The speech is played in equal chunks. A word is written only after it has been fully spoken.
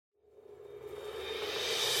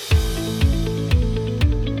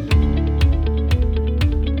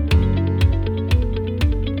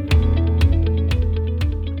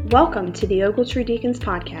Welcome to the Ogletree Deacons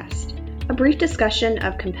Podcast, a brief discussion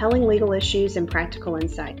of compelling legal issues and practical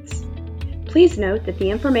insights. Please note that the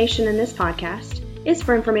information in this podcast is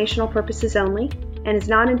for informational purposes only and is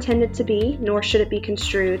not intended to be, nor should it be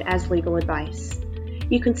construed as legal advice.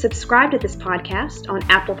 You can subscribe to this podcast on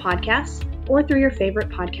Apple Podcasts or through your favorite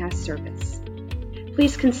podcast service.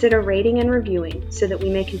 Please consider rating and reviewing so that we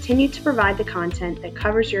may continue to provide the content that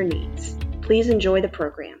covers your needs. Please enjoy the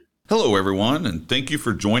program. Hello, everyone, and thank you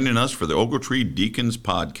for joining us for the Ogletree Deacons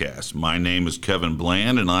Podcast. My name is Kevin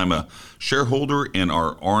Bland, and I'm a shareholder in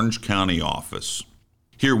our Orange County office.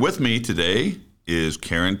 Here with me today is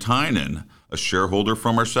Karen Tynan, a shareholder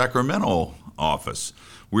from our Sacramento office.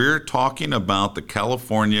 We're talking about the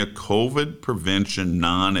California COVID Prevention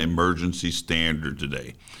Non-Emergency Standard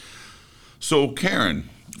today. So, Karen,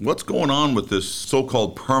 what's going on with this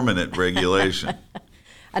so-called permanent regulation?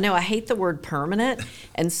 I know I hate the word permanent,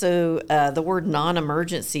 and so the word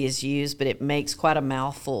non-emergency is used, but it makes quite a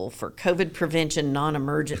mouthful for COVID prevention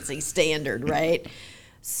non-emergency standard, right?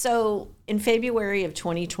 So in February of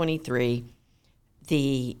 2023,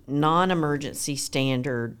 the non-emergency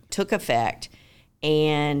standard took effect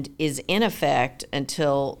and is in effect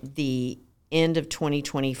until the end of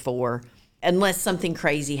 2024. Unless something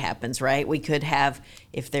crazy happens, right? We could have,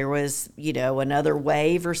 if there was, another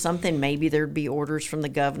wave or something, maybe there'd be orders from the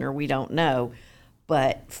governor. We don't know.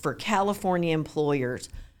 But for California employers,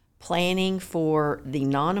 planning for the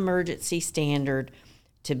non-emergency standard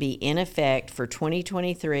to be in effect for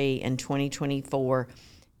 2023 and 2024,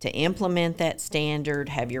 to implement that standard,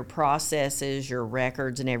 have your processes, your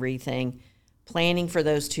records and everything, planning for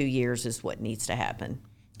those 2 years is what needs to happen.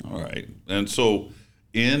 All right. And so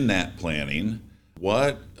in that planning,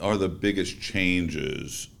 what are the biggest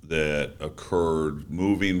changes that occurred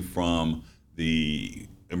moving from the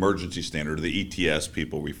emergency standard, the ETS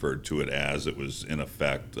people referred to it as, it was in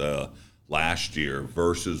effect last year,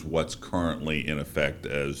 versus what's currently in effect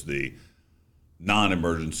as the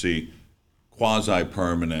non-emergency,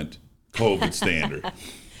 quasi-permanent COVID standard?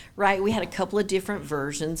 Right. We had a couple of different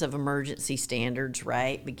versions of emergency standards,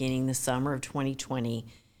 right, beginning the summer of 2020.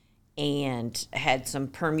 And had some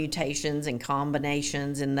permutations and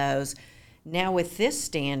combinations in those. Now with this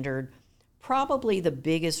standard, probably the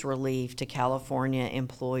biggest relief to California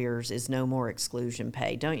employers is no more exclusion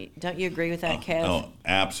pay. Don't you agree with that, Kev? Oh,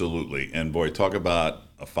 absolutely. And boy, talk about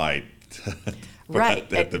a fight.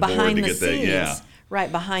 Right. At the behind board to the get scenes, that, yeah.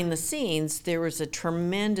 Right, behind the scenes, there was a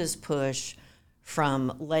tremendous push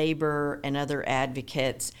from labor and other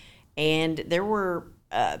advocates, and there were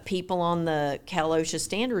people on the OSHA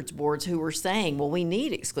standards boards who were saying, well, we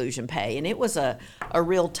need exclusion pay. And it was a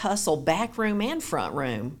real tussle, back room and front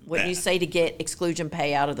room, wouldn't you say, to get exclusion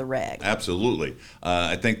pay out of the reg? Absolutely.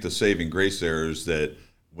 I think the saving grace there is that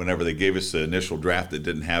whenever they gave us the initial draft, it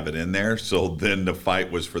didn't have it in there. So then the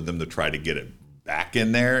fight was for them to try to get it back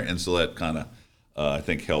in there. And so that kind of, I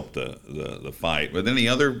think, helped the fight. But any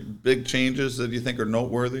other big changes that you think are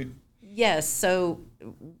noteworthy? Yes. So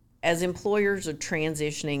as employers are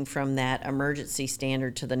transitioning from that emergency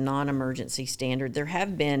standard to the non-emergency standard, there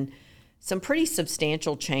have been some pretty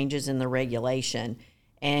substantial changes in the regulation.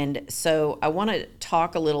 And so I want to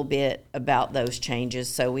talk a little bit about those changes.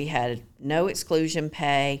 So we had no exclusion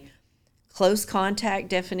pay, close contact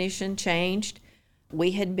definition changed.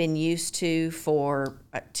 We had been used to for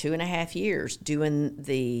 2.5 years doing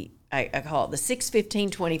I call it the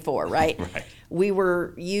 6-15-24, right? Right. We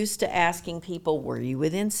were used to asking people, were you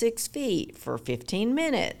within 6 feet for 15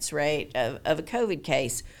 minutes, right, of a COVID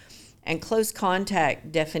case? And close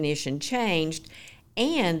contact definition changed.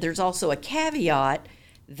 And there's also a caveat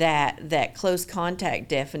that close contact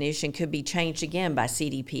definition could be changed again by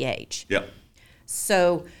CDPH. Yep.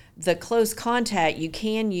 So the close contact, you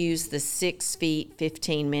can use the 6 feet,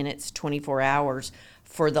 15 minutes, 24 hours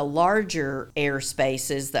for the larger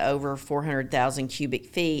airspaces, the over 400,000 cubic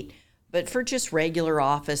feet. But for just regular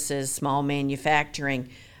offices, small manufacturing,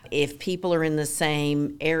 if people are in the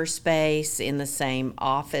same airspace, in the same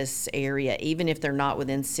office area, even if they're not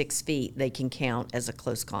within 6 feet, they can count as a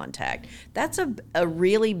close contact. That's a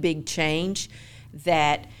really big change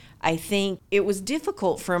that I think it was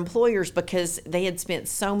difficult for employers because they had spent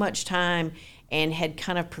so much time and had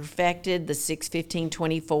kind of perfected the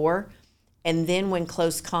 6-15-24. And then when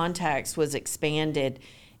close contacts was expanded,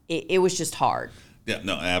 it was just hard. Yeah,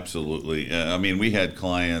 no, absolutely. I mean, we had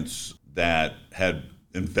clients that had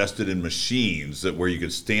invested in machines where you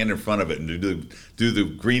could stand in front of it and do the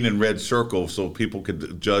green and red circle so people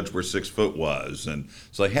could judge where 6 foot was. And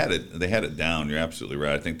so they had it down. You're absolutely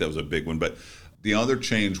right. I think that was a big one. But the other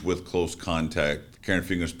change with close contact, Karen, if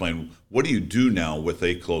you can explain, what do you do now with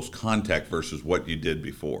a close contact versus what you did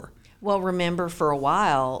before? Well, remember for a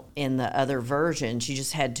while in the other versions, you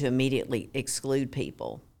just had to immediately exclude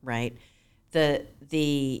people, right?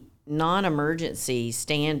 The non-emergency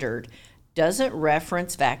standard doesn't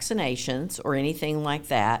reference vaccinations or anything like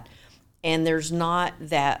that, and there's not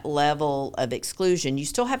that level of exclusion. You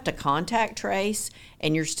still have to contact trace,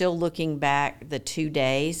 and you're still looking back the 2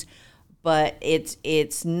 days, but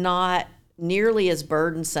it's not nearly as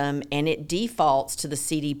burdensome, and it defaults to the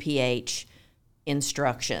CDPH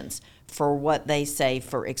instructions for what they say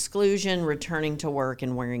for exclusion, returning to work,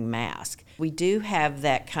 and wearing masks. We do have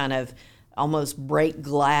that kind of almost break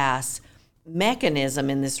glass mechanism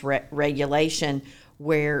in this regulation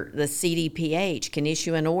where the CDPH can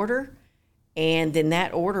issue an order and then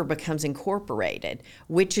that order becomes incorporated,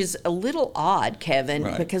 which is a little odd, Kevin,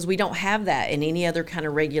 right, because we don't have that in any other kind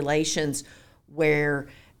of regulations where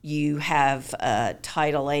you have a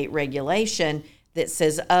Title VIII regulation that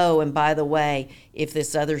says, oh, and by the way, if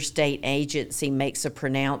this other state agency makes a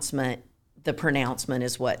pronouncement, the pronouncement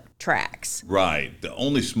is what tracks. Right. The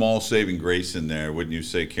only small saving grace in there, wouldn't you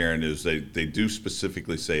say, Karen, is they do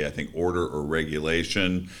specifically say, I think, order or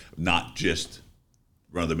regulation, not just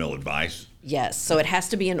run-of-the-mill advice. Yes. So it has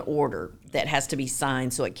to be an order that has to be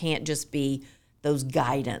signed. So it can't just be those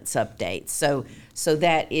guidance updates. So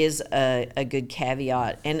that is a good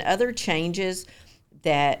caveat. And other changes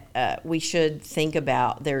that we should think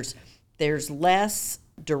about, there's less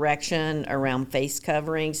direction around face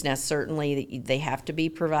coverings. Now, certainly they have to be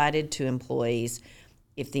provided to employees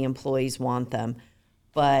if the employees want them.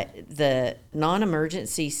 But the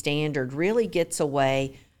non-emergency standard really gets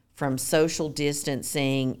away from social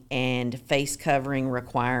distancing and face covering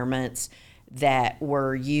requirements that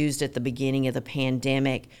were used at the beginning of the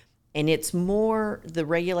pandemic. And the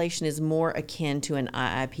regulation is more akin to an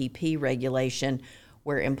IIPP regulation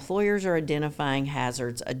where employers are identifying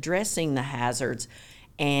hazards, addressing the hazards,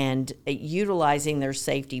 and utilizing their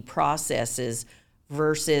safety processes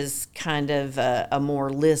versus kind of a more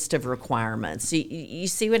list of requirements. You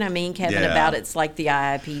see what I mean, Kevin, about it's like the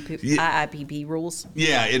IIPP rules?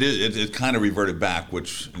 Yeah, it is. It kind of reverted back,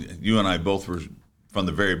 which you and I both were from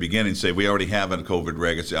the very beginning say we already have a COVID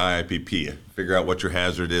reg. It's the IIPP. Figure out what your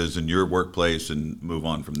hazard is in your workplace and move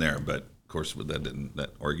on from there. But of course, that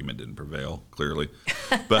argument didn't prevail, clearly.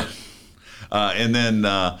 But and then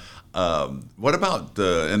what about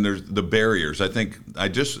there's the barriers? I think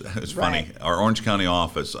it's funny. Right. Our Orange County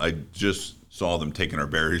office, I just saw them taking our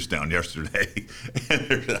barriers down yesterday.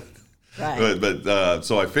 Right. But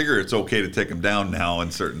so I figure it's okay to take them down now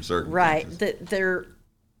in certain circumstances. Right. Their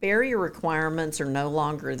barrier requirements are no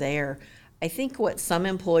longer there. I think what some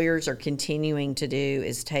employers are continuing to do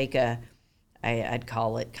is take I'd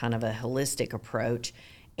call it kind of a holistic approach.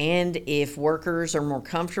 And if workers are more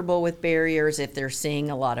comfortable with barriers, if they're seeing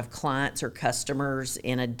a lot of clients or customers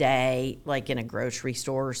in a day, like in a grocery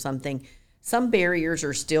store or something, some barriers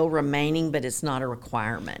are still remaining, but it's not a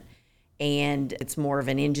requirement. And it's more of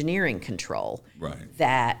an engineering control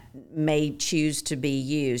that may choose to be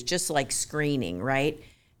used, just like screening, right?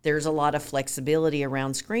 There's a lot of flexibility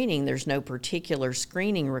around screening. There's no particular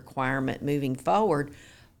screening requirement moving forward,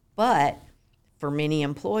 but for many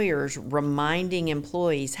employers, reminding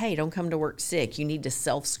employees, hey, don't come to work sick. You need to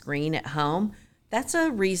self-screen at home. That's a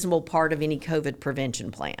reasonable part of any COVID prevention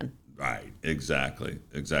plan. Right, exactly.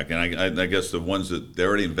 And I guess the ones that they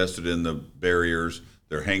already invested in the barriers,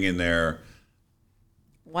 they're hanging there.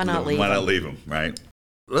 Why not leave them, right?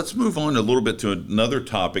 Let's move on a little bit to another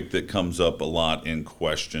topic that comes up a lot in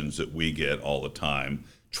questions that we get all the time,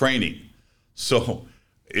 training. So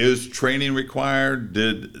is training required?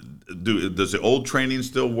 Does the old training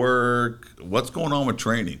still work? What's going on with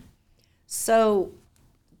training? So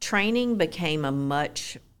training became a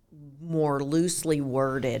much more loosely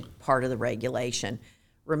worded part of the regulation.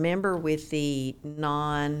 Remember with the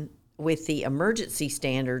emergency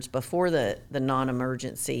standards before the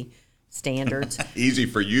non-emergency standards. Easy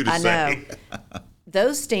for you to say. I know.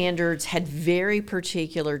 Those standards had very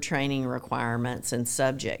particular training requirements and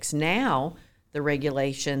subjects. Now the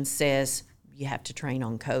regulation says you have to train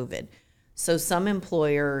on COVID. So some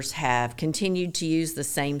employers have continued to use the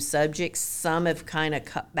same subjects. Some have kind of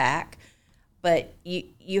cut back. But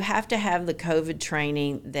you have to have the COVID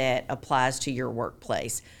training that applies to your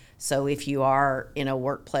workplace. So if you are in a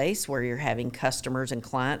workplace where you're having customers and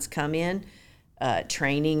clients come in,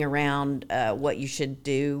 training around what you should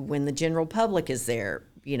do when the general public is there,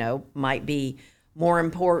 might be more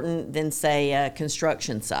important than, say, a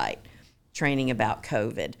construction site training about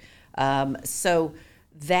COVID. So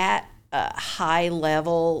that high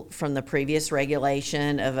level from the previous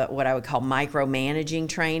regulation of what I would call micromanaging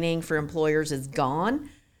training for employers is gone.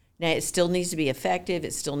 Now, it still needs to be effective.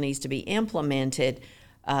 It still needs to be implemented.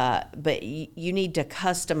 But you need to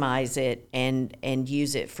customize it and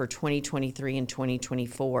use it for 2023 and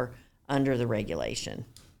 2024 under the regulation.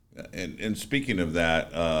 And speaking of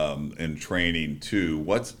that, and training too,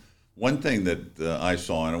 what's one thing that I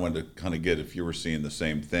saw, and I wanted to kind of get if you were seeing the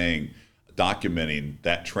same thing, documenting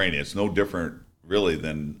that training. It's no different really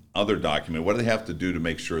than other document. What do they have to do to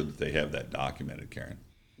make sure that they have that documented, Karen?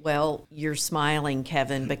 Well, you're smiling,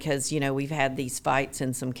 Kevin, because, we've had these fights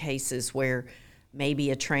in some cases where maybe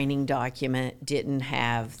a training document didn't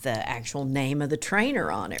have the actual name of the trainer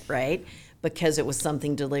on it, right? Because it was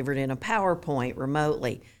something delivered in a PowerPoint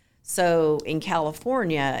remotely. So in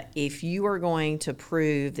California, if you are going to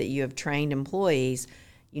prove that you have trained employees,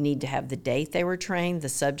 you need to have the date they were trained, the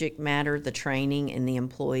subject matter, the training, and the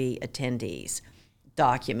employee attendees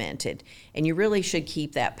documented. And you really should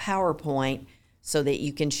keep that PowerPoint so that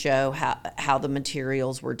you can show how the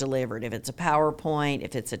materials were delivered. If it's a PowerPoint,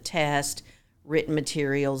 if it's a test, written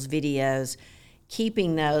materials, videos,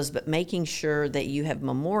 keeping those, but making sure that you have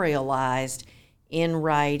memorialized in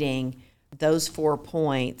writing those 4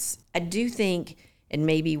 points. I do think, and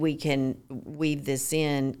maybe we can weave this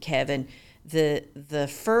in, Kevin, the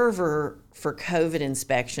fervor for COVID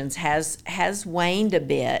inspections has waned a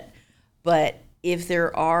bit, but if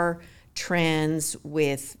there are trends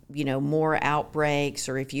with, more outbreaks,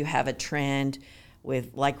 or if you have a trend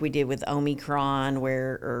with, like we did with Omicron,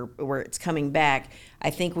 where it's coming back, I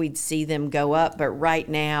think we'd see them go up. But right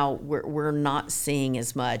now, we're not seeing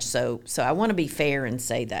as much. So I want to be fair and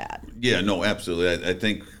say that. Yeah, no, absolutely. I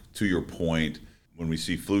think to your point, when we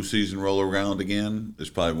see flu season roll around again, is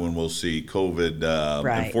probably when we'll see COVID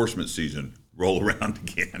enforcement season roll around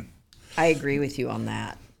again. I agree with you on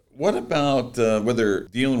that. What about whether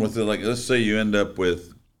dealing with it, like let's say you end up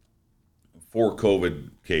with 4 COVID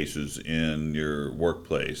cases in your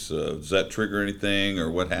workplace. Does that trigger anything,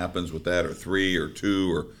 or what happens with that, or 3 or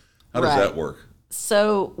 2, or how does that work?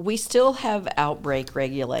 So we still have outbreak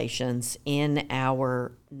regulations in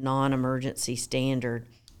our non-emergency standard.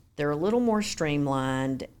 They're a little more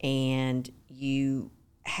streamlined, and you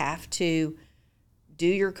have to do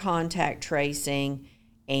your contact tracing,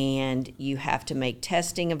 and you have to make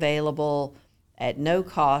testing available at no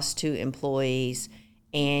cost to employees,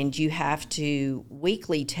 and you have to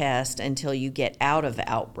weekly test until you get out of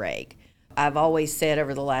outbreak. I've always said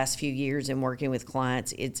over the last few years in working with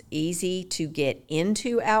clients, it's easy to get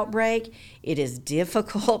into outbreak. It is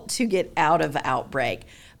difficult to get out of outbreak,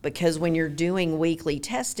 because when you're doing weekly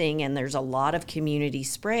testing and there's a lot of community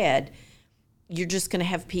spread, you're just going to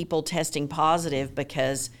have people testing positive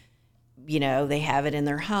because, they have it in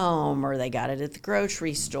their home, or they got it at the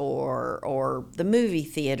grocery store or the movie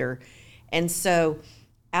theater. And so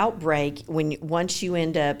outbreak, once you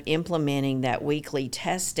end up implementing that weekly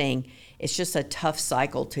testing, it's just a tough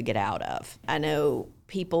cycle to get out of. I know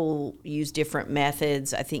people use different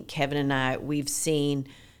methods. I think Kevin and I, we've seen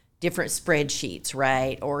different spreadsheets,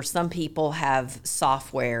 right? Or some people have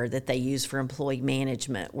software that they use for employee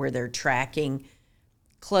management where they're tracking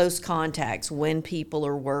close contacts, when people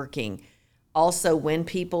are working, also when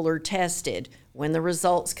people are tested, when the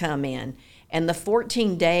results come in. And the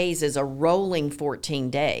 14 days is a rolling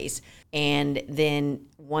 14 days. And then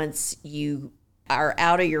once you are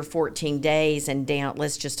out of your 14 days and down,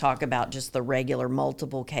 let's just talk about just the regular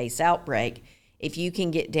multiple case outbreak. If you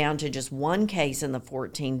can get down to just 1 case in the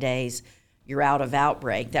 14 days, you're out of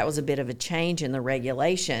outbreak. That was a bit of a change in the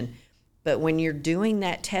regulation. But when you're doing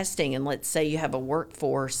that testing, and let's say you have a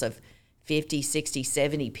workforce of 50, 60,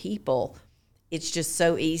 70 people, it's just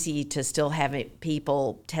so easy to still have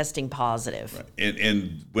people testing positive. Right.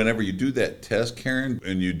 And whenever you do that test, Karen,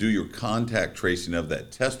 and you do your contact tracing of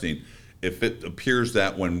that testing, if it appears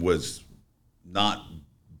that one was not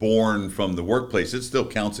born from the workplace, it still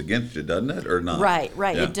counts against you, doesn't it, or not? Right,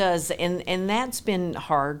 Yeah. It does. And that's been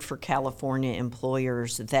hard for California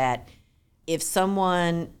employers, that if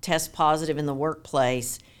someone tests positive in the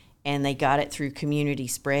workplace and they got it through community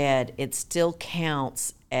spread, it still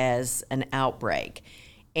counts as an outbreak.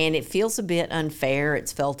 And it feels a bit unfair.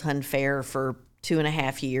 It's felt unfair for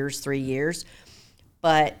 2.5 years, 3 years.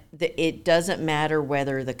 But it doesn't matter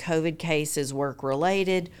whether the COVID case is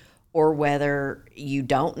work-related or whether you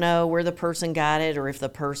don't know where the person got it, or if the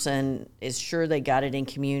person is sure they got it in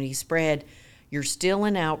community spread. You're still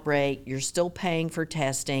in outbreak. You're still paying for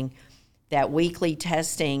testing. That weekly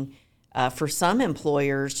testing, for some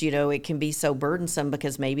employers, it can be so burdensome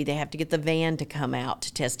because maybe they have to get the van to come out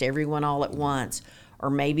to test everyone all at once, or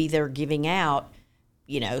maybe they're giving out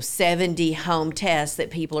 70 home tests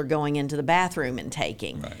that people are going into the bathroom and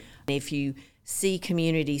taking. Right. If you see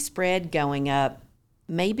community spread going up,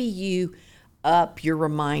 maybe you up your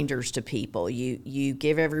reminders to people. You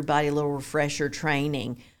give everybody a little refresher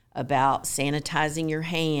training about sanitizing your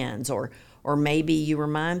hands, or maybe you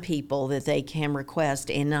remind people that they can request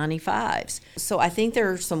N95s. So I think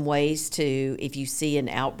there are some ways to, if you see an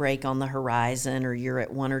outbreak on the horizon, or you're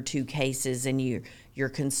at 1 or 2 cases and you're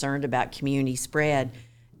concerned about community spread,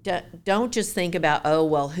 don't just think about, oh,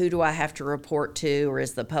 well, who do I have to report to, or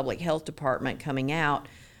is the public health department coming out?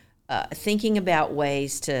 Thinking about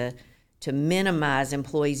ways to minimize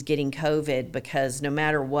employees getting COVID, because no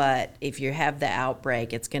matter what, if you have the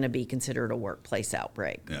outbreak, it's going to be considered a workplace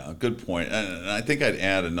outbreak. Yeah, good point. And I think I'd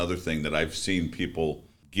add another thing that I've seen people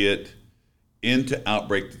get into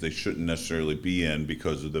outbreak that they shouldn't necessarily be in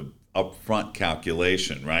because of the upfront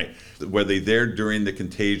calculation, right? Were they there during the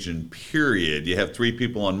contagion period? You have 3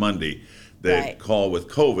 people on Monday that call with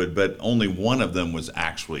COVID, but only one of them was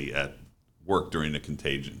actually at work during the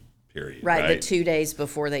contagion period. Right, the 2 days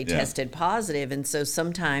before they tested positive. And so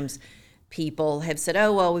sometimes people have said,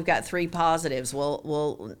 oh, well, we've got 3 positives.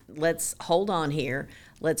 Well, let's hold on here.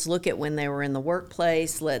 Let's look at when they were in the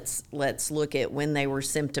workplace. Let's look at when they were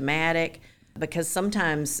symptomatic. Because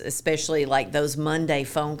sometimes, especially like those Monday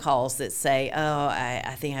phone calls that say, oh,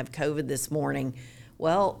 I think I have COVID this morning.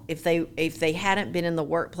 Well, if they hadn't been in the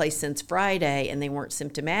workplace since Friday and they weren't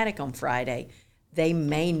symptomatic on Friday, they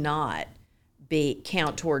may not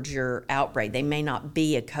count towards your outbreak. They may not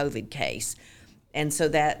be a COVID case. And so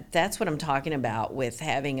that's what I'm talking about with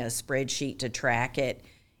having a spreadsheet to track it.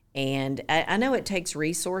 And I know it takes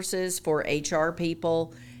resources for HR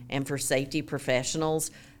people and for safety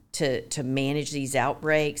professionals to manage these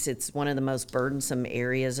outbreaks. It's one of the most burdensome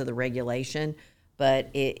areas of the regulation, but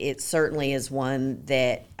it certainly is one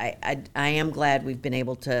that I am glad we've been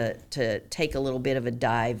able to take a little bit of a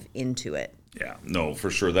dive into it. Yeah, no, for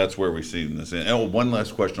sure. That's where we see this. And one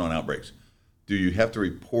last question on outbreaks. Do you have to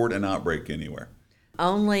report an outbreak anywhere?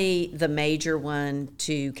 Only the major one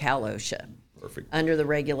to Cal OSHA. Perfect. Under the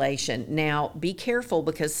regulation. Now, be careful,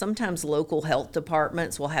 because sometimes local health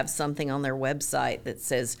departments will have something on their website that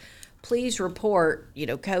says, please report,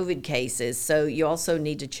 COVID cases. So you also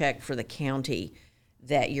need to check for the county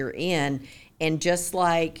that you're in. And just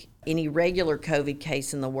like any regular COVID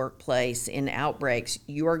case in the workplace, in outbreaks,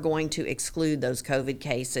 you are going to exclude those COVID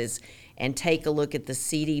cases and take a look at the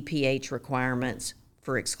CDPH requirements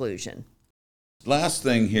for exclusion. Last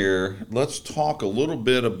thing here, let's talk a little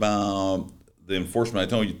bit about the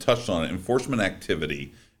enforcement. I know you touched on it, enforcement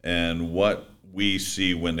activity, and what we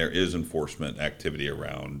see when there is enforcement activity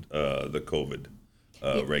around the COVID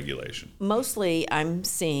regulation. Mostly, I'm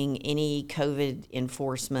seeing any COVID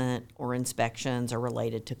enforcement or inspections are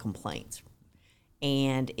related to complaints.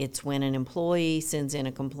 And it's when an employee sends in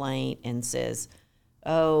a complaint and says,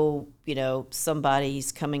 oh,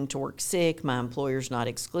 somebody's coming to work sick, my employer's not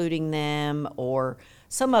excluding them, or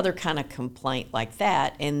some other kind of complaint like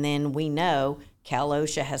that. And then we know Cal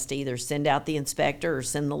OSHA has to either send out the inspector or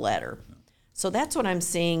send the letter. So that's what I'm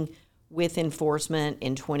seeing with enforcement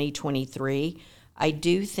in 2023. I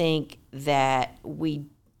do think that we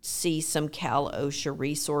see some Cal OSHA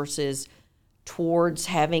resources towards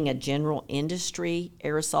having a general industry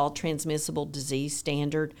aerosol transmissible disease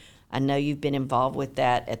standard. I know you've been involved with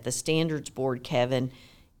that at the standards board, Kevin.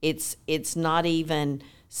 It's not even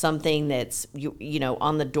something that's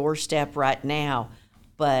on the doorstep right now,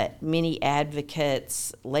 but many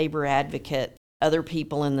advocates, labor advocates, other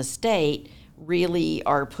people in the state really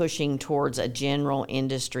are pushing towards a general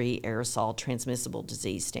industry aerosol transmissible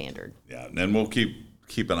disease standard. Yeah, and we'll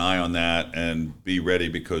keep an eye on that and be ready,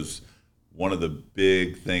 because one of the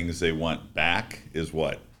big things they want back is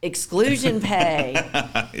what? Exclusion pay.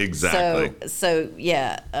 Exactly. So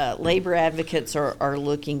labor advocates are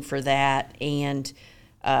looking for that. And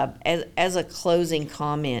as a closing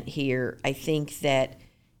comment here, I think that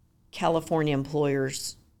California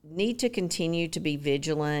employers need to continue to be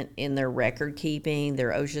vigilant in their record keeping,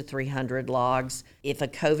 their OSHA 300 logs. If a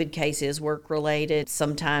COVID case is work-related,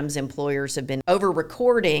 sometimes employers have been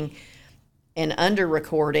over-recording and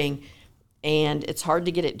under-recording, and it's hard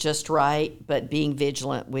to get it just right, but being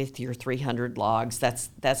vigilant with your 300 logs,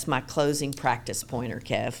 that's my closing practice pointer,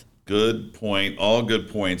 Kev. Good point. All good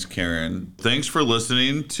points, Karen. Thanks for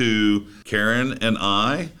listening to Karen and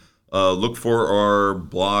I. Look for our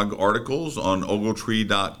blog articles on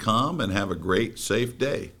ogletree.com, and have a great, safe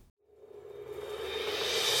day.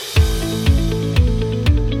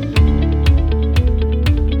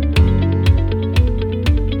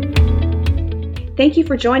 Thank you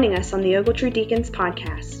for joining us on the Ogletree Deacons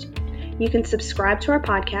podcast. You can subscribe to our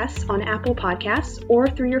podcast on Apple Podcasts or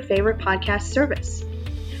through your favorite podcast service.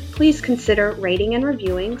 Please consider rating and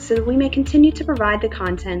reviewing so that we may continue to provide the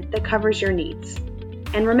content that covers your needs.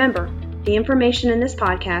 And remember, the information in this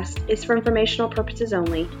podcast is for informational purposes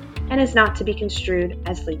only and is not to be construed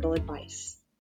as legal advice.